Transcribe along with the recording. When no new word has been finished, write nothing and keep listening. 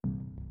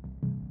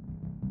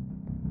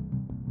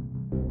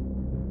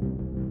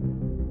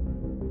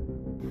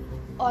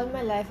all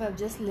my life I've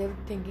just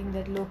lived thinking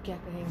that log kya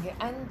kahenge,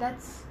 and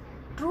that's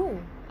true.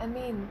 I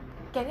mean,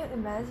 can you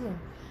imagine?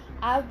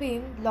 I've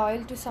been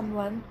loyal to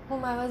someone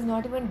whom I was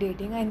not even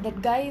dating, and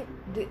that guy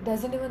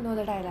doesn't even know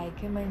that I like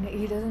him, and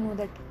he doesn't know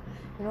that,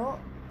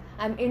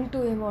 I'm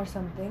into him or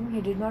something.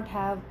 He did not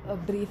have a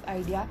brief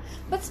idea,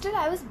 but still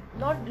I was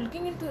not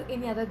looking into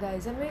any other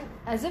guys. I mean,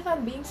 as if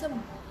I'm being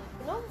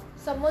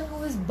someone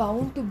who is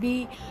bound to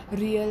be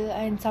real,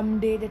 and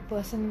someday that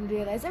person will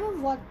realize. I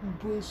mean, what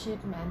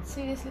bullshit, man.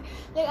 Seriously,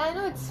 like, I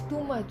know it's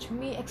too much,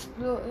 me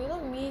explore,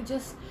 me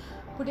just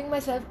putting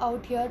myself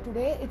out here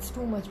today, it's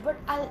too much, but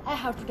I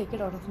have to take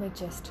it out of my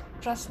chest.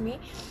 Trust me,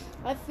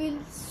 I feel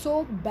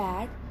so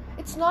bad.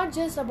 It's not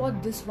just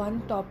about this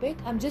one topic.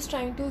 I'm just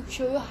trying to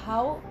show you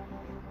how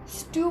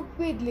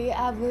stupidly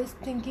I was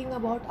thinking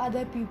about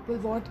other people,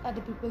 what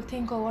other people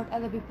think or what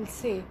other people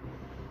say.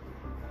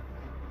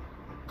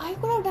 I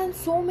could have done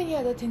so many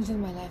other things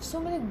in my life, so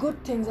many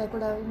good things. I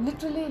could have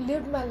literally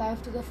lived my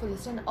life to the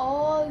fullest, and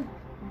all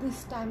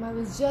this time I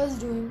was just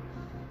doing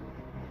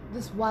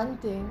this one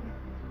thing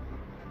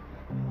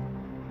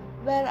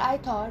where I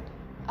thought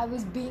I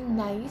was being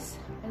nice,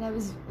 and I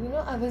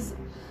was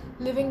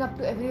living up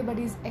to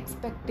everybody's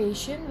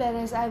expectation,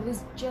 whereas I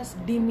was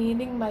just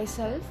demeaning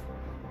myself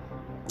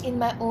in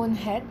my own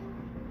head.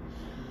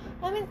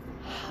 I mean,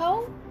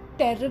 how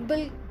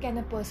terrible can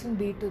a person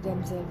be to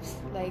themselves?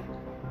 Like,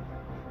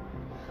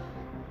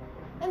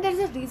 and there's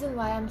a reason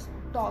why I'm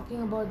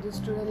talking about this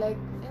today. Like,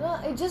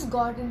 it just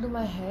got into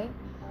my head,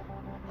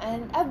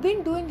 and I've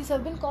been doing this.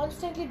 I've been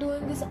constantly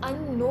doing this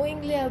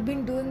unknowingly. I've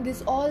been doing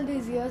this all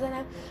these years, and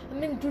I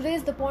mean, today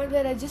is the point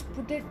where I just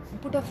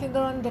put a finger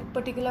on that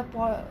particular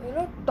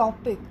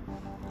topic.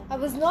 I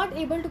was not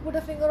able to put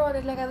a finger on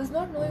it. Like, I was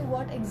not knowing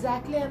what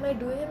exactly am I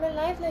doing in my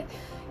life. Like,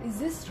 is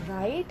this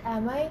right?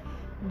 Am I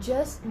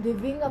just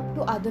living up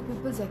to other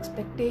people's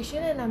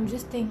expectation, and I'm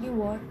just thinking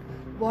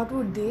what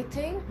would they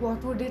think?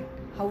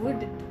 How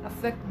would it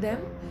affect them?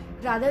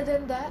 Rather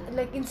than that,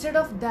 like, instead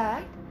of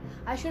that,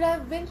 I should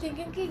have been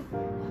thinking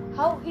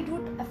how it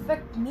would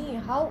affect me,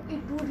 how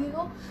it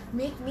would,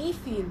 make me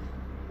feel.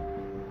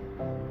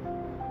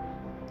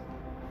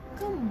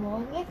 Come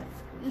on, like,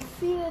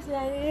 seriously,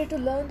 I needed to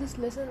learn this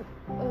lesson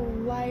a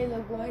while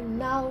ago, and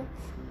now,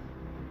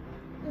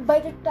 by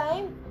the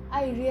time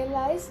I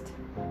realized,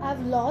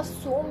 I've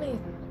lost so many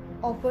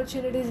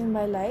opportunities in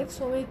my life,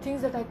 so many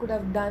things that I could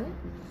have done.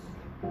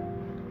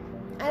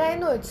 And I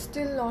know it's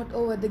still not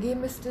over. The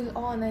game is still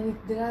on, and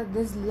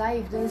there's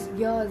life, there's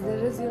years,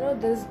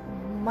 there's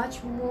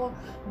much more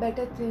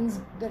better things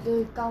that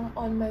will come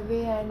on my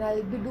way, and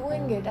I'll be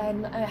doing it,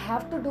 and I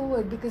have to do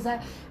it because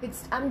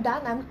I'm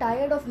done. I'm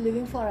tired of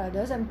living for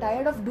others. I'm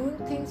tired of doing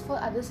things for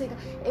others' sake.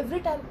 Every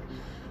time,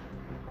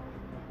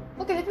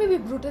 okay, let me be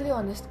brutally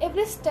honest.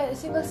 Every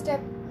single step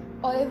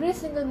or every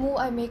single move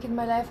I make in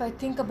my life, I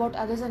think about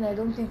others, and I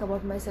don't think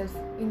about myself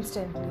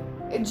instantly.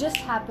 It just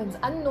happens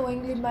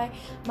unknowingly. My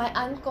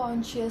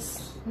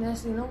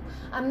unconsciousness,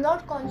 I'm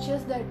not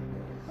conscious that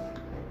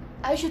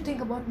I should think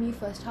about me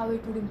first, how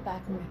it would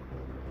impact me.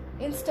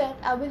 Instead,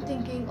 I've been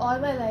thinking all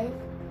my life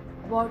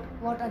about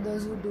what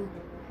others would do.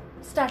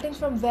 Starting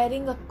from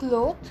wearing a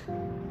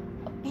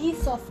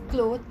piece of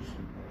cloth,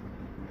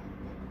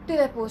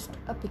 till I post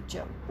a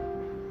picture.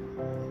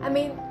 I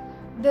mean,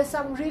 there's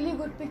some really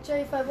good picture.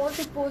 If I want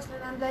to post,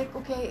 and I'm like,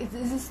 okay, is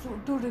this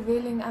too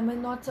revealing?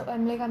 I'm not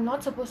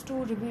supposed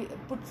to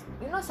put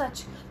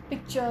such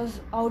pictures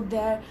out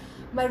there.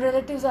 My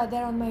relatives are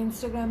there on my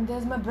Instagram.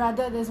 There's my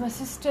brother, there's my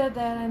sister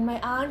there, and my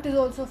aunt is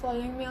also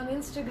following me on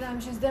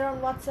Instagram. She's there on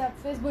WhatsApp,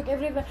 Facebook,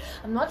 everywhere.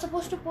 I'm not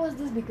supposed to post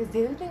this because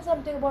they will think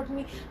something about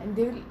me, and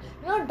they will,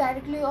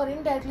 directly or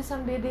indirectly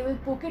someday they will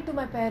poke it to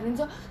my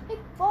parents. Or like,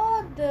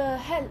 what the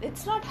hell?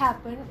 It's not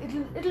happen.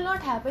 It'll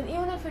not happen.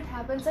 Even if it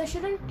happens, I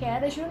shouldn't care.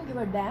 I shouldn't give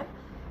a damn.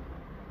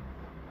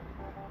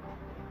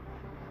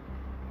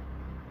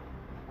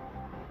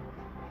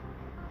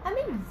 I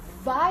mean,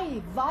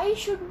 why? Why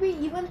should we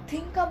even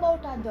think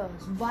about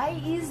others? Why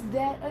is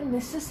there a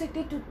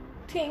necessity to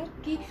think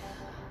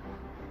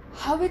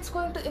how it's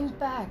going to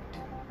impact?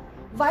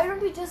 Why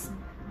don't we just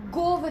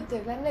go with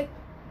it? And like,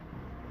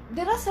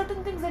 there are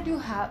certain things that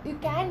you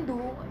can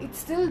do. It's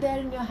still there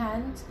in your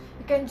hands.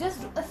 You can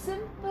just do a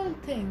simple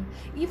thing.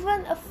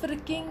 Even a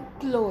freaking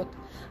cloth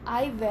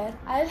I wear,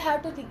 I'll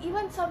have to think.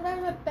 Even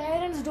sometimes my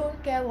parents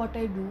don't care what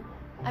I do.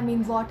 I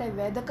mean, what I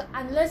wear,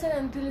 unless and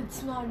until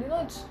it's not,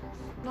 it's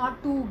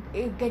not to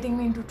getting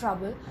me into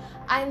trouble.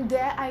 And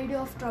their idea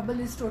of trouble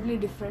is totally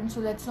different.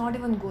 So let's not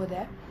even go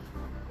there.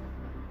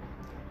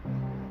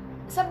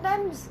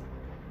 Sometimes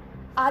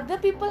other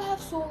people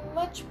have so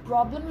much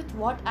problem with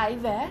what I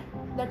wear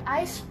that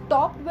I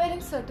stopped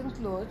wearing certain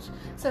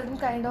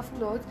kind of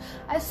clothes.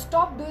 I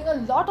stopped doing a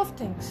lot of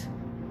things.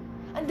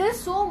 And there is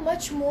so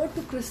much more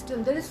to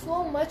Crystal. There is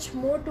so much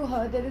more to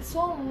her. There is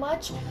so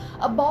much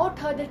about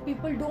her that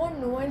people don't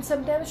know. And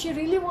sometimes she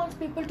really wants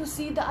people to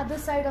see the other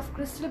side of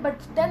Crystal. But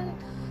then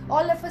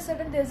all of a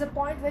sudden there's a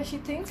point where she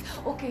thinks,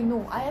 okay,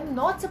 no, I am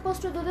not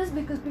supposed to do this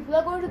because people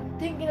are going to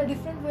think in a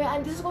different way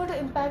and this is going to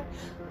impact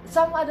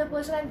some other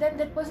person, and then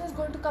that person is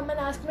going to come and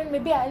ask me and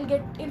maybe I'll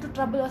get into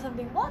trouble or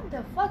something. What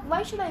the fuck?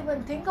 Why should I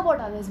even think about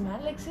others,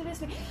 man? Like,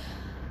 seriously,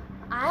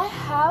 I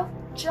have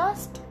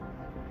just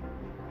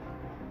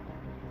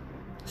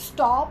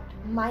stopped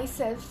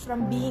myself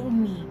from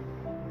being me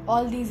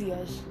all these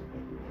years.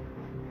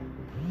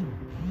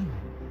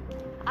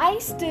 I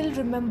still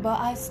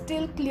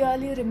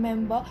clearly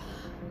remember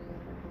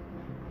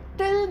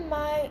till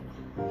my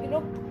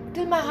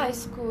high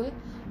school,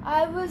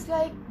 I was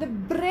like the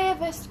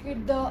bravest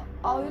kid, the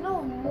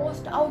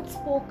most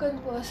outspoken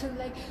person,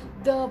 like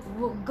the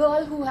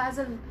girl who has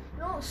a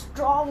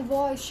strong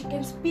voice. She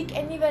can speak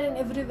anywhere and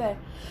everywhere.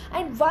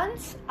 And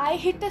once I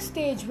hit a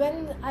stage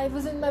when I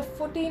was in my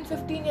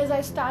 14-15 years,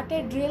 I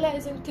started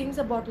realizing things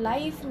about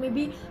life,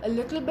 maybe a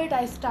little bit.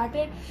 I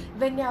started,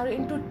 when I was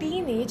into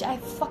teenage, I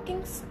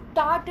fucking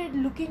started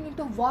looking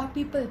into what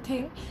people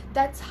think.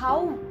 That's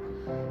how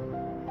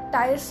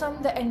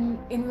tiresome the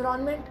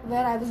environment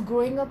where I was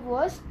growing up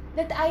was,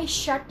 that I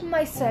shut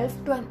myself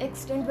to an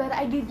extent where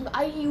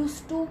I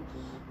used to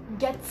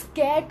get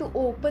scared to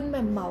open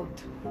my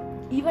mouth,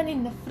 even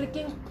in a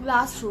freaking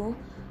classroom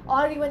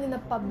or even in a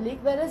public,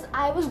 whereas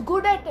I was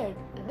good at it.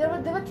 There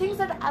were things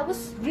that I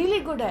was really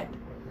good at.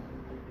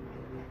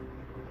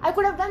 I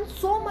could have done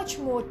so much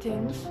more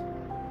things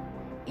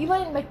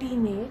even in my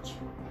teenage,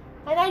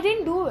 and I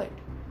didn't do it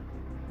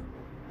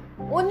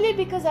only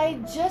because I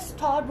just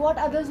thought what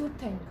others would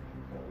think.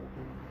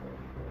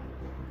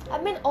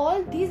 I mean,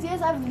 all these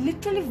years I've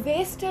literally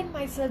wasted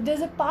myself.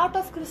 There's a part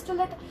of Crystal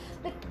that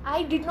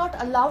I did not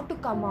allow to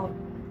come out.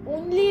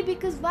 Only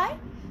because, why?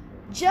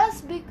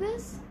 Just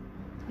because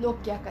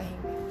log kya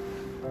kahenge.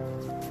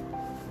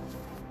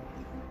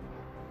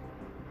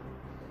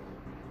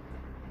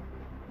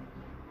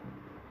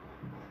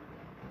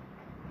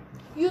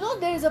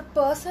 There is a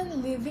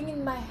person living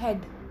in my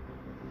head.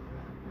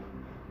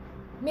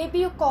 Maybe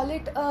you call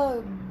it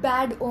a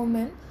bad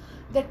omen.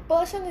 That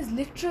person is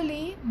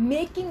literally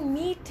making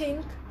me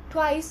think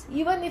twice,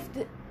 even if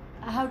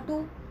I have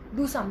to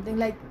do something.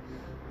 Like,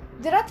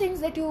 there are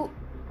things that you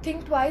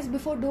think twice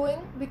before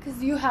doing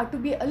because you have to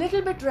be a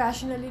little bit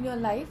rational in your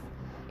life.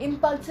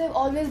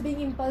 Always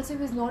being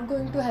impulsive is not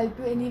going to help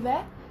you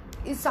anywhere,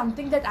 is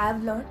something that I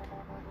have learned.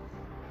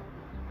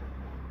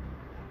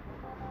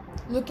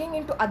 Looking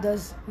into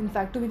others, in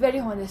fact, to be very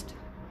honest,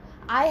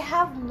 I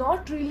have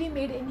not really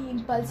made any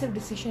impulsive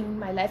decision in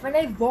my life, and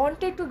I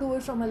wanted to do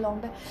it from a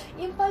long time.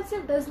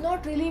 Impulsive does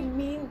not really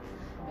mean,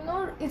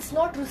 it's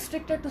not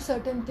restricted to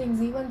certain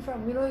things, even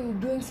from, you're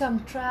doing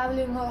some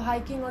traveling or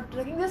hiking or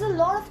trekking. There's a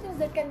lot of things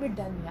that can be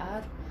done,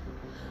 yaar.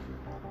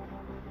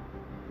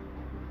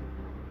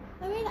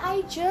 I mean,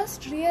 I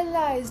just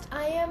realized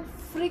I am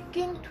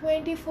freaking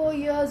 24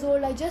 years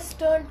old. I just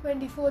turned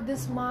 24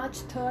 this March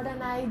 3rd,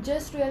 and I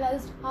just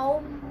realized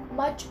how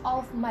much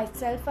of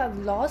myself I've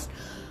lost.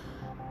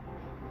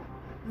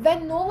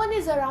 When no one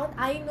is around,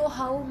 I know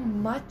how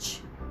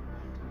much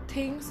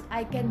things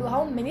I can do,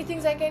 how many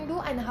things I can do,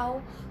 and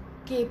how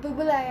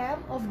capable I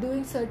am of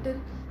doing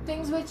certain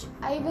things which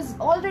I was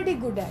already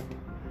good at.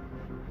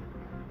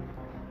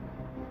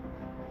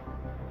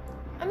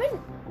 I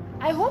mean,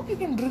 I hope you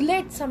can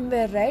relate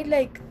somewhere, right?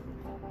 Like,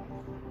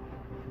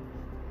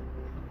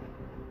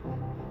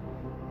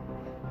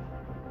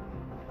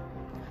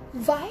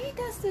 why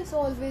does this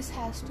always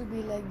has to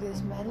be like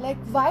this, man? Like,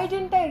 why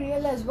didn't I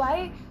realize?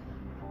 Why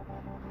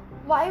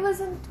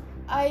wasn't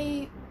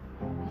I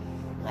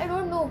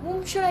don't know.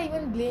 Whom should I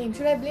even blame?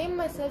 Should I blame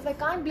myself? I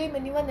can't blame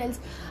anyone else.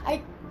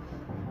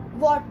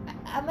 What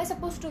am I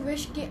supposed to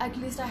wish at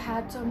least I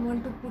had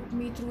someone to put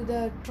me through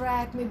the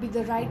track, maybe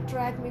the right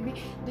track? Maybe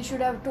they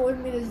should have told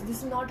me this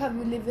is not how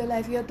you live your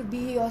life. You have to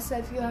be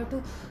yourself. You have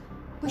to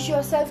push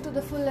yourself to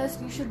the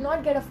fullest. You should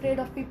not get afraid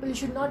of people. You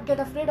should not get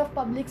afraid of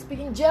public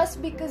speaking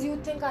just because you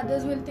think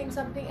others will think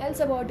something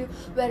else about you,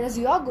 whereas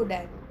you're good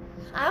at.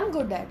 I'm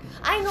good at.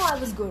 I know I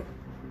was good.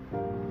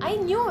 I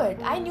knew it.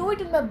 I knew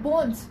it in my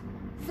bones.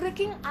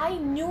 Freaking, I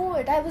knew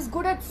it. I was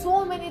good at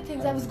so many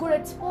things. I was good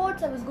at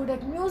sports. I was good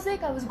at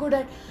music. I was good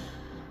at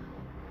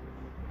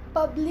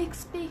public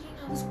speaking.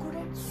 I was good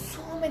at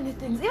so many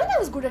things. Even I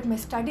was good at my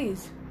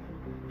studies.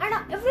 And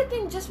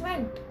everything just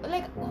went.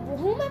 Like,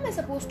 whom am I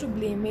supposed to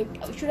blame? Maybe,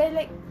 should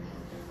I,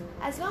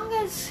 as long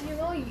as,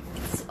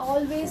 it's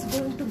always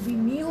going to be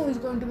me who is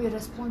going to be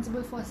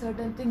responsible for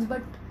certain things.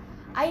 But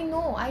I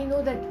know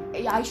that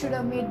I should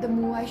have made the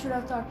move, I should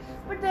have thought,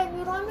 but the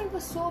environment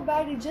was so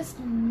bad, it just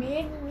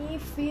made me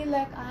feel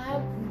like I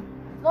am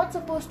not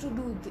supposed to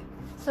do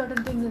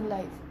certain things in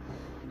life.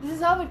 This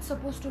is how it's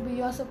supposed to be.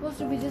 You're supposed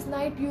to be just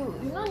nice,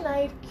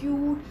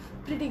 cute,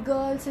 pretty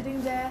girl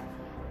sitting there.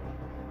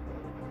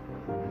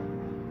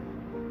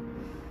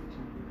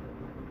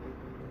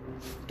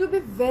 To be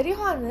very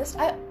honest,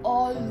 I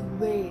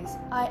always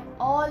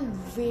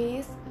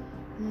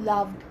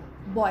loved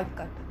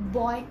boycott.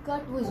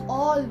 Boycott was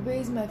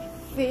always my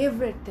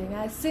favorite thing.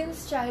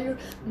 Since childhood,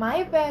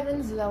 my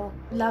parents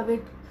love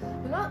it.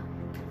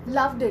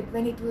 loved it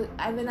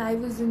when I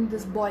was in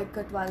this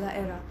boycott wala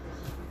era.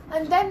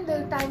 And then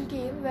the time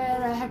came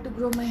where I had to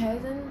grow my hair,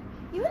 and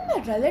even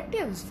my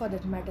relatives, for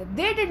that matter,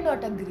 they did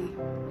not agree.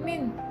 I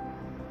mean,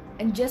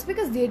 and just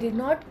because they did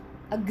not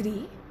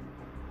agree,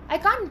 I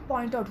can't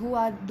point out who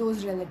are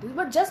those relatives,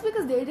 but just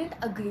because they didn't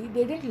agree,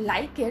 they didn't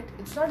like it,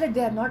 it's not that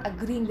they are not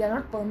agreeing, they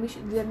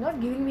are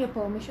not giving me a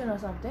permission or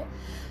something.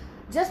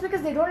 Just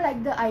because they don't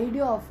like the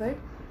idea of it,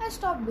 I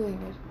stopped doing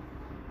it.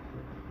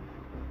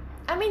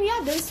 I mean,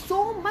 yeah, there is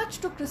so much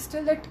to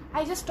Crystal that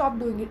I just stopped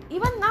doing it.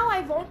 Even now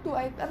I want to.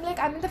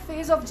 I'm in the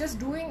phase of just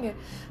doing it.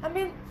 I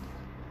mean,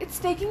 it's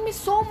taking me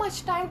so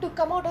much time to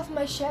come out of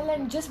my shell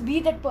and just be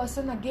that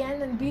person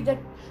again and be that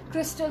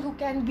Crystal who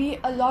can be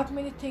a lot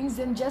many things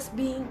than just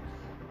being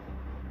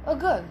a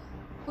girl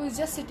who is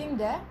just sitting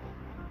there.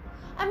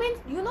 I mean,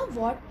 you know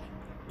what?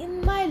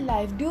 In my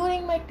life,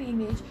 during my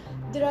teenage,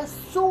 there are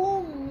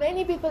so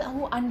many people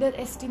who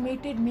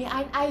underestimated me,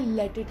 and I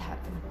let it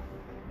happen.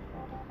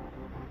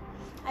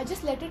 I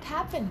just let it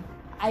happen.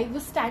 I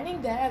was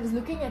standing there, I was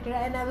looking at it,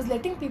 and I was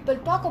letting people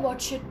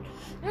talk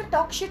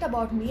shit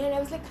about me, and I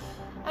was like,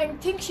 and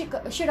think shit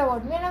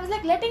about me, and I was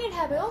like letting it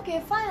happen.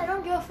 Okay, fine, I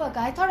don't give a fuck.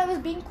 I thought I was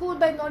being cool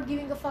by not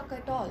giving a fuck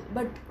at all.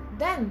 But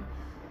then,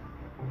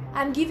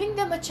 I'm giving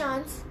them a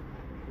chance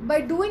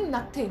by doing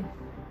nothing.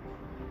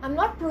 I'm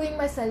not proving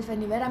myself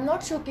anywhere. I'm not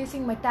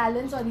showcasing my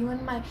talents, or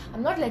even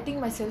I'm not letting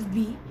myself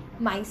be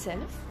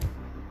myself.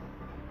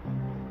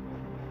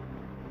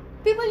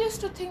 People used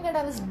to think that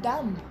I was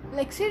dumb.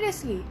 Like,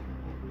 seriously.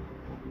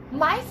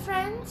 My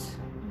friends,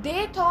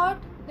 they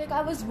thought like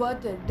I was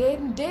worth it.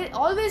 They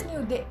always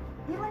knew.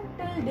 Even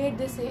till date,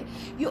 they say,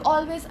 you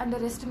always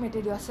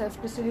underestimated yourself,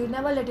 Crystal. You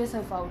never let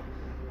yourself out.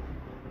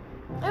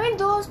 I mean,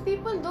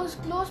 those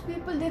close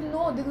people, they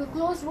know. The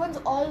close ones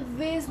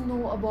always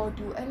know about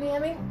you. I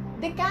mean,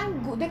 they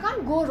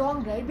can't go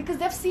wrong, right? Because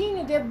they've seen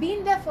you. They've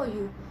been there for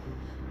you.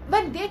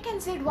 But they can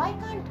say it.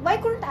 Why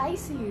couldn't I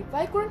see it?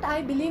 Why couldn't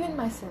I believe in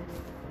myself?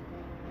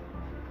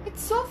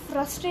 It's so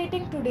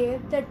frustrating today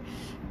that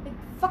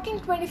fucking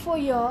 24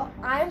 year,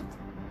 I'm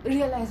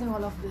realizing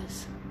all of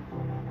this.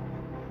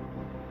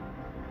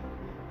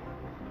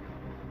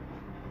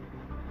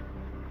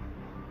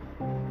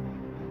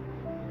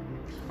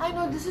 I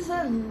know this is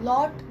a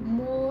lot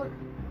more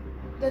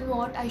than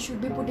what I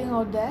should be putting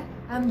out there.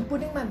 I'm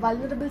putting my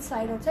vulnerable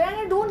side outside, and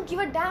I don't give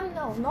a damn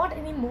now. Not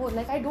anymore.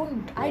 Like, I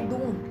don't.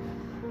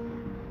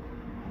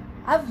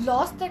 I've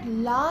lost that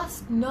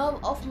last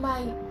nerve of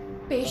my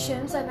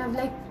patience, and I'm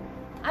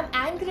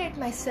angry at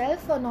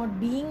myself for not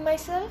being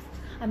myself.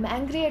 I'm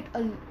angry at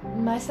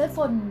myself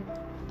for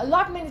a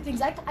lot many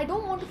things. I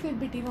don't want to feel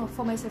pity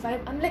for myself.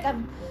 I've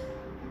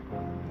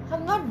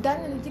not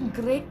done anything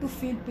great to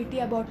feel pity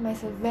about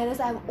myself,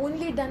 whereas I've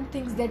only done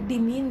things that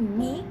demean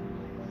me.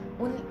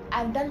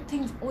 I've done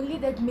things only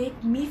that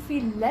make me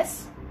feel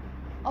less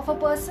of a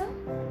person,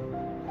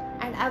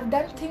 and I've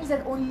done things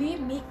that only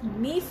make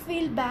me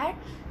feel bad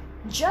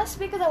just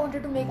because I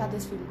wanted to make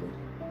others feel good.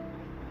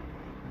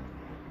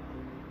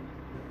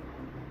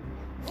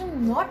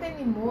 Not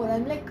anymore.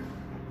 I'm like,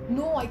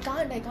 no, I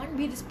can't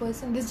be this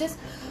person.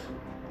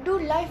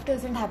 Dude, life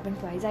doesn't happen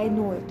twice. I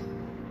know it.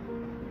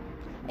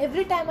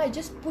 Every time I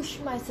just push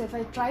myself,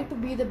 I try to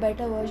be the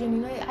better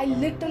version. I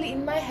literally,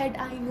 in my head,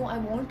 I know I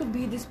want to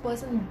be this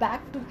person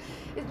back to.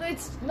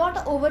 It's not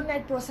an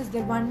overnight process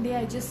that one day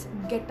I just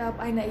get up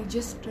and I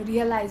just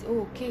realize,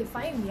 oh, okay,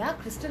 fine, yeah,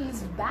 Crystal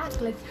is back.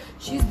 Like,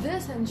 she's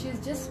this and she's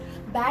just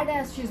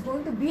badass. She's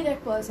going to be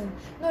that person.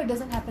 No, it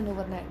doesn't happen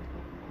overnight.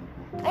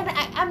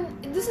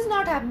 And this is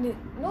not happening.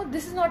 No,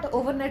 this is not an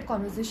overnight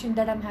conversation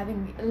that I'm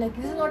having. Like,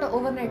 this is not an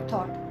overnight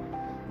thought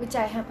which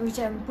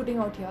I'm putting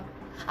out here.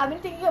 I've been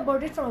thinking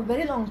about it from a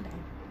very long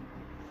time.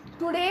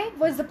 Today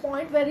was the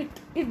point where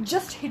it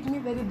just hit me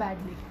very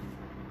badly.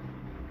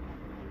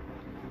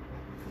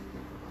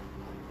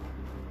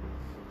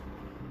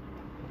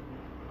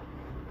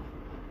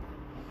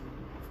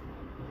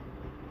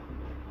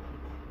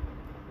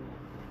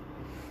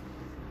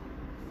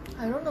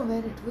 I don't know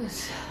where it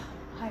was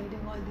hiding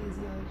all these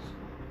years.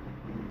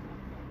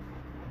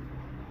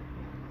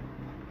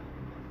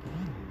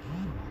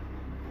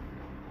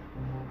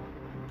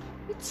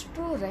 It's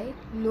true, right?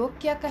 Log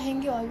kya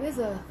kahenge always,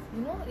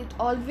 it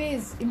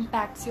always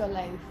impacts your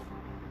life.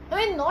 I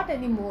mean, not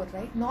anymore,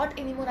 right? Not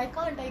anymore. I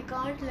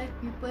can't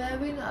let people.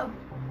 I've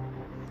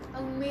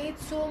made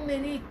so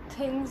many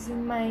things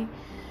in my,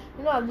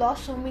 I've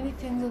lost so many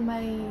things in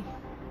my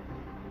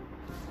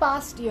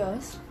past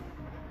years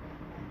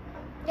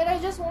that I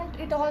just want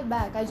it all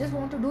back. I just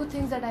want to do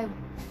things that I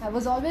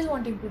was always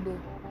wanting to do.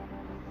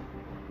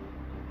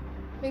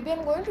 Maybe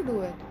I'm going to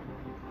do it.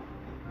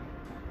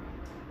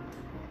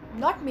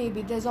 Not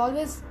maybe, there's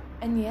always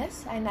an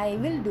yes, and I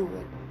will do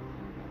it.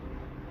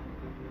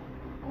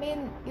 I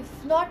mean,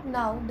 if not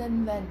now,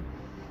 then when?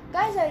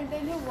 Guys, I'll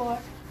tell you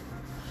what,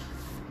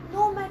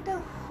 no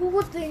matter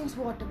who thinks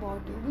what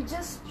about you, we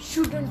just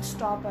shouldn't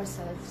stop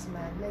ourselves,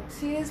 man. Like,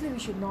 seriously, we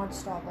should not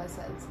stop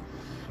ourselves.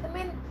 I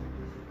mean,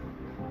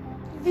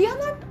 we are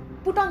not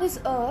put on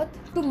this earth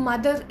to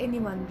mother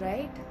anyone,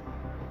 right?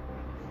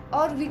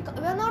 or we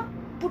are not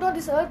put on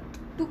this earth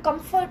to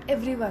comfort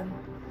everyone.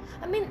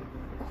 I mean,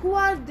 who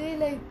are they?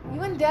 Like,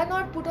 even they are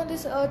not put on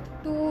this earth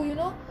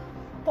to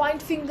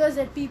point fingers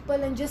at people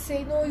and just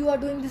say, no, you are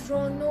doing this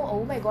wrong. No,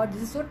 oh my god,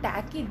 this is so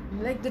tacky.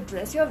 Like, the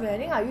dress you're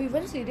wearing, are you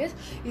even serious?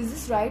 Is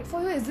this right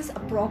for you? Is this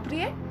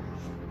appropriate?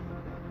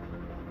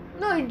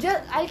 No,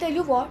 I'll tell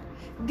you what,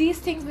 these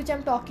things which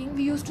I'm talking,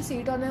 we used to see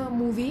it on a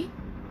movie.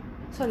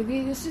 We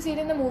used to see it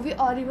in a movie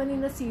or even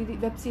in a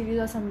web series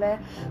or somewhere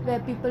where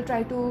people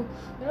try to,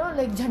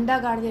 like झंडा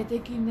गाड़ देते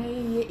कि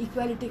नहीं ये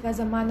equality का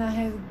ज़माना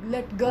है,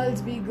 let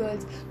girls be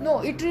girls. No,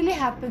 it really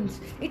happens.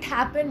 It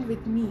happened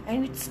with me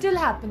and it's still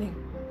happening.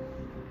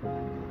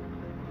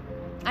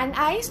 And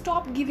I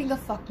stopped giving a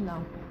fuck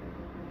now.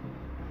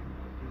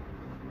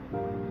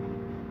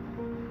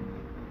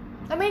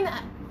 I mean,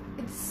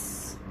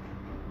 it's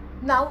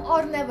now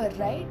or never,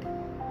 right?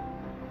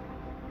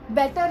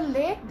 Better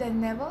late than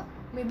never.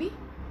 Maybe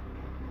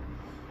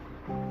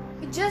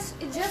it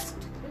just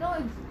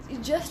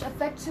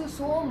affects you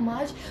so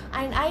much.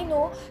 And I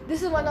know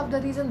this is one of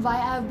the reasons why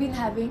I've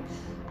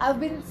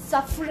been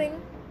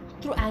suffering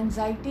through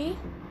anxiety,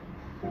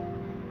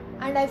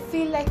 and I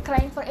feel like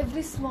crying for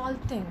every small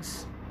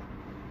things.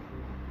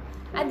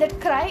 And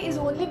that cry is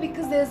only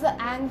because there's an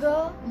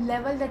anger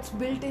level that's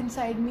built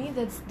inside me,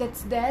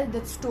 that's there,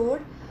 that's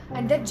stored,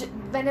 and that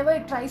whenever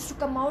it tries to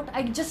come out,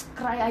 I just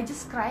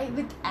cry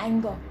with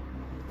anger.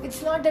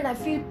 It's not that I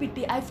feel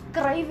pity, I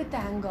cry with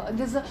anger.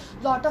 There's a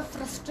lot of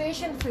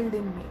frustration filled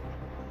in me.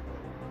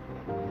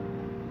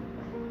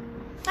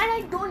 And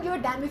I don't give a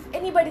damn if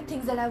anybody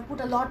thinks that I've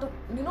put a lot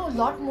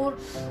more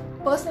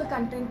personal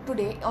content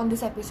today on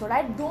this episode.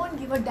 I don't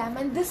give a damn.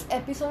 And this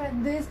episode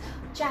and this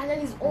channel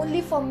is only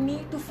for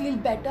me to feel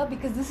better,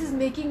 because this is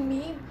making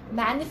me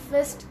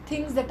manifest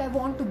things that I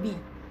want to be.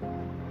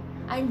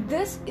 And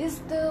this is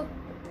the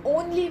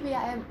only way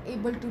I am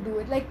able to do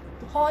it. Like,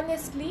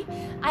 honestly,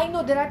 I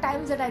know there are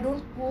times that I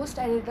don't post,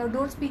 I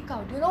don't speak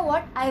out. You know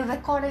what? I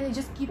record and I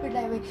just keep it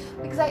that way,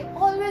 because I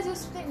always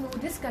used to think, no,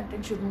 this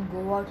content shouldn't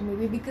go out,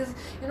 maybe because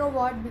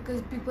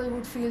because people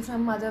would feel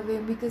some other way,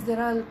 because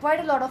there are quite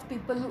a lot of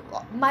people who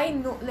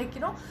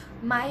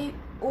my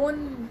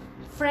own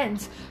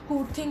friends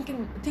who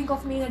think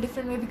of me in a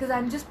different way, because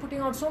I'm just putting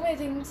out so many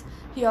things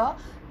here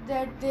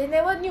that they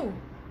never knew,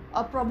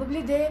 or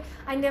probably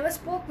I never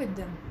spoke with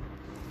them.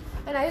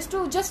 And I used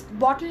to just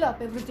bottle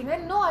up everything.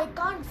 And no, I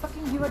can't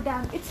fucking give a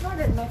damn. It's not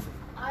that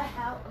I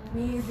have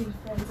amazing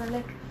friends.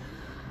 And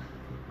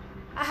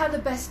I have the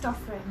best of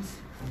friends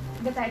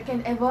that I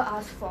can ever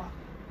ask for.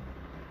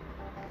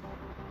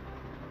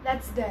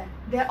 That's there.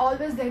 They're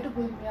always there to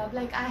pull me up.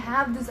 Like, I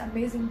have this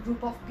amazing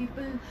group of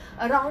people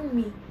around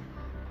me.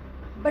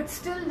 But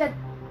still, that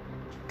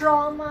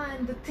trauma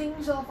and the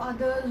things of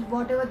others,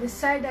 whatever they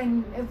said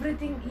and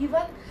everything,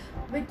 even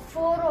with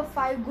 4 or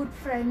 5 good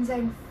friends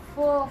and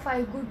 4 or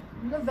 5 good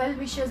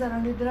well-wishers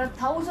around you, there are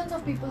thousands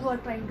of people who are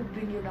trying to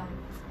bring you down,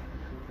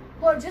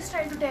 who are just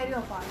trying to tear you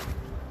apart.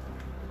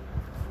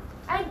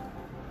 And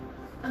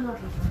I'm not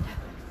letting it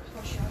happen,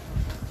 for sure.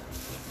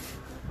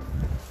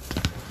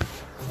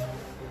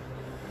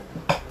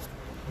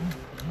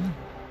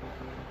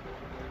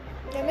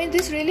 I mean,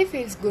 this really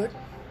feels good,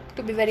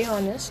 to be very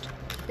honest,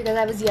 because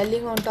I was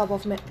yelling on top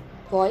of my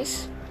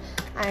voice,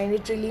 and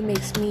it really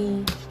makes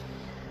me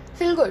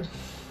feel good.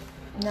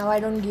 Now I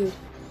don't give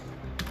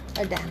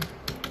a damn.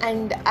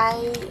 And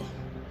I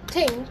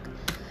think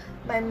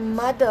my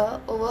mother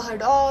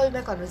overheard all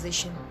my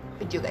conversation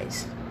with you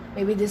guys.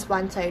 Maybe this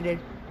one-sided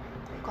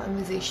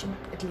conversation,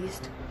 at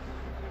least.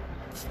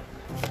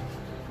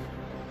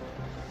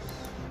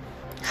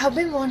 I've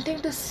been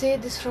wanting to say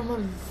this from a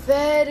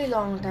very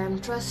long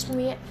time. Trust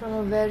me, from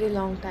a very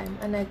long time.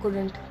 And I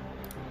couldn't.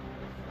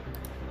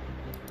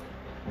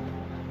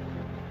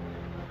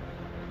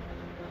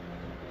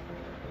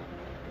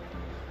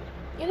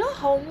 You know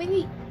how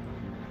many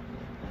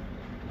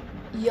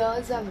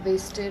years I've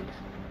wasted?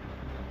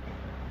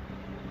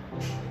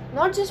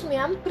 Not just me,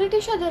 I'm pretty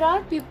sure there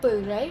are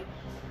people, right?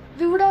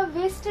 We would have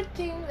wasted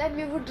things and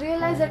we would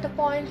realize at a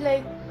point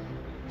like,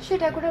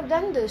 shit, I could have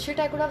done this, shit,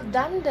 I could have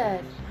done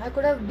that, I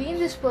could have been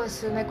this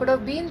person, I could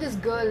have been this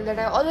girl that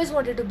I always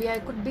wanted to be, I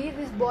could be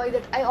this boy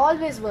that I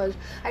always was.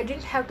 I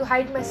didn't have to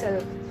hide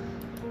myself.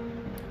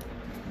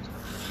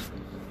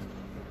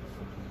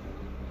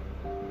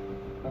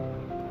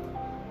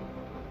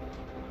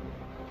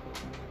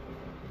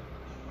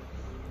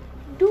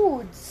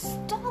 Dude,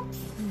 stop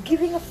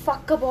giving a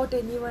fuck about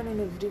anyone and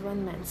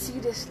everyone, man.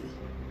 Seriously.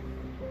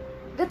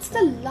 That's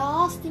the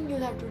last thing you'll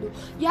have to do.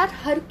 यार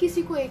हर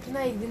किसी को एक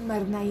ना एक दिन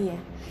मरना ही है.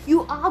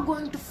 You are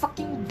going to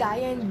fucking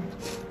die and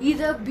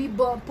either be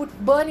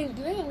burn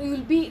into,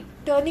 you'll be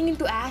turning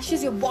into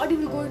ashes. Your body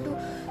will go into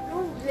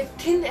like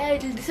thin air.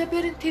 It will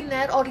disappear in thin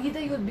air, or either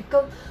you'll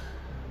become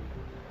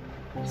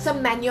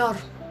some manure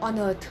on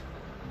earth,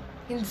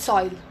 in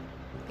soil.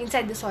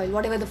 Inside the soil,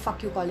 whatever the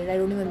fuck you call it. I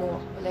don't even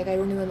know. Like, I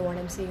don't even know what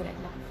I'm saying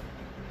right now.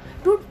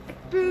 Dude,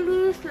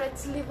 please,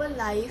 let's live a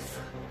life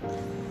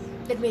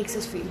that makes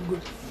us feel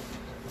good.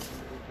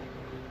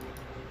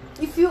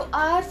 If you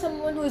are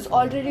someone who is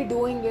already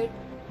doing it,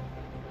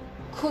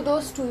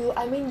 kudos to you.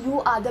 I mean,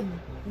 you are the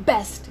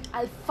best.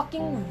 I'll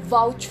fucking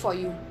vouch for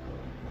you.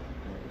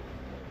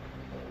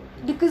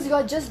 Because you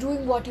are just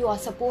doing what you are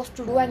supposed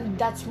to do, and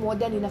that's more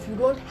than enough. You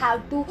don't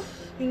have to,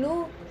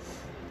 you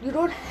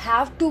don't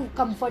have to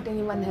comfort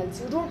anyone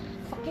else. You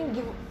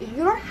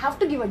don't have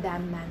to give a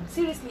damn, man.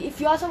 Seriously,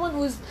 if you are someone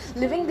who's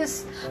living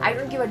this I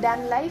don't give a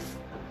damn life,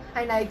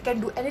 and I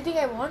can do anything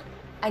I want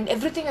and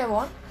everything I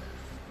want,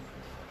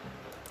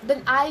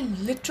 then I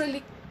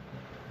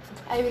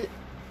will,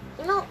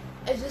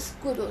 I just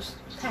kudos,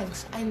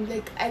 thanks. I'm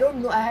like, I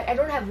don't know, I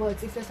don't have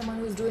words. If you're someone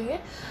who's doing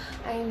it,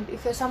 and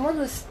if you're someone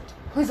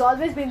who's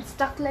always been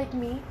stuck like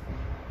me,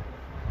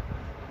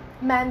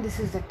 man, this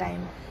is the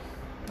time.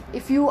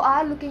 If you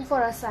are looking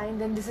for a sign,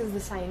 then this is the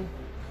sign.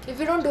 If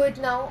you don't do it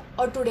now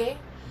or today,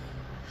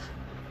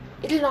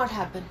 it'll not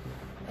happen.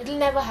 It'll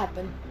never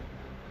happen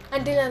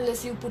until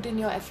unless you put in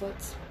your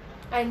efforts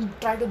and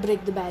try to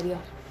break the barrier.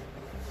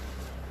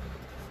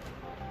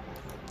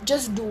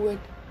 Just do it.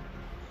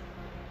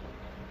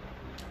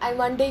 And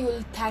one day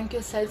you'll thank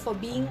yourself for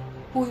being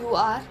who you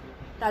are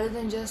rather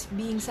than just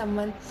being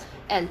someone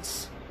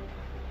else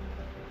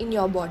in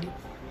your body.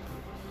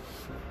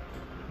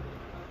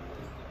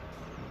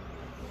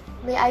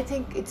 I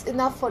think it's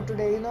enough for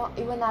today.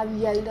 Even I've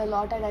yelled a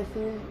lot and I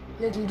feel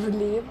little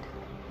relieved.